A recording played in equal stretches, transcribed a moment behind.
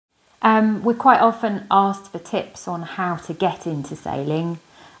We're quite often asked for tips on how to get into sailing,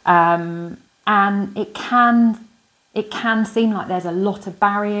 and it can seem like there's a lot of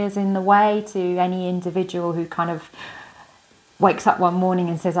barriers in the way to any individual who kind of wakes up one morning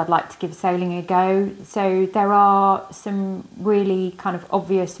and says, I'd like to give sailing a go. So there are some really kind of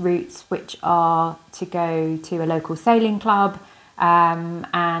obvious routes, which are to go to a local sailing club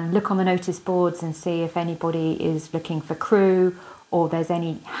and look on the notice boards and see if anybody is looking for crew or there's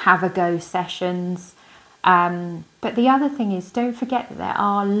any have a go sessions. But the other thing is, don't forget that there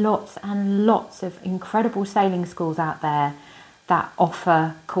are lots and lots of incredible sailing schools out there that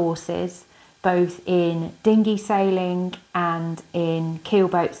offer courses, both in dinghy sailing and in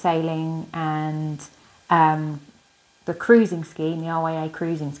keelboat sailing and the cruising scheme, the RYA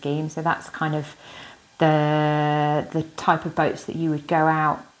cruising scheme. So that's kind of the type of boats that you would go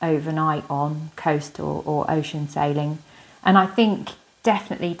out overnight on, coast or ocean sailing. And I think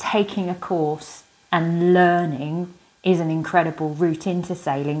definitely taking a course and learning is an incredible route into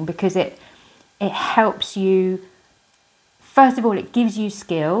sailing, because it helps you. First of all, it gives you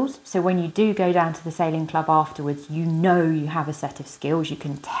skills. So when you do go down to the sailing club afterwards, you know you have a set of skills. You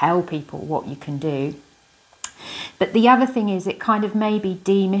can tell people what you can do. But the other thing is, it kind of maybe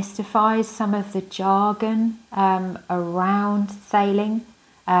demystifies some of the jargon around sailing.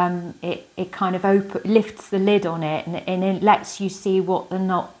 It kind of lifts the lid on it, and it lets you see what the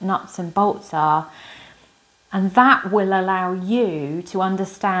nuts and bolts are. And that will allow you to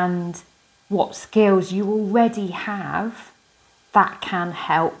understand what skills you already have that can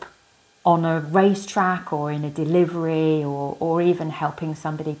help on a racetrack or in a delivery or even helping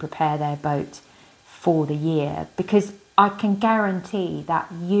somebody prepare their boat for the year. Because I can guarantee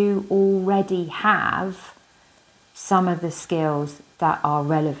that you already have some of the skills that are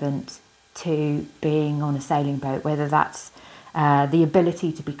relevant to being on a sailing boat, whether that's the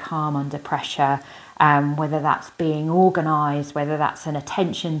ability to be calm under pressure, whether that's being organised, whether that's an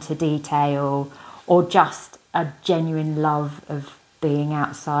attention to detail, or just a genuine love of being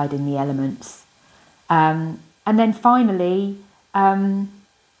outside in the elements. And then finally, don't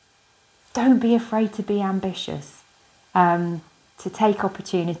be afraid to be ambitious, to take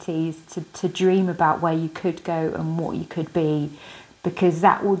opportunities, to dream about where you could go and what you could be, because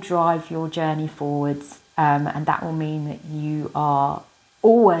that will drive your journey forwards, and that will mean that you are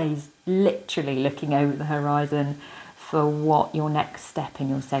always literally looking over the horizon for what your next step in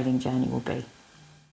your sailing journey will be.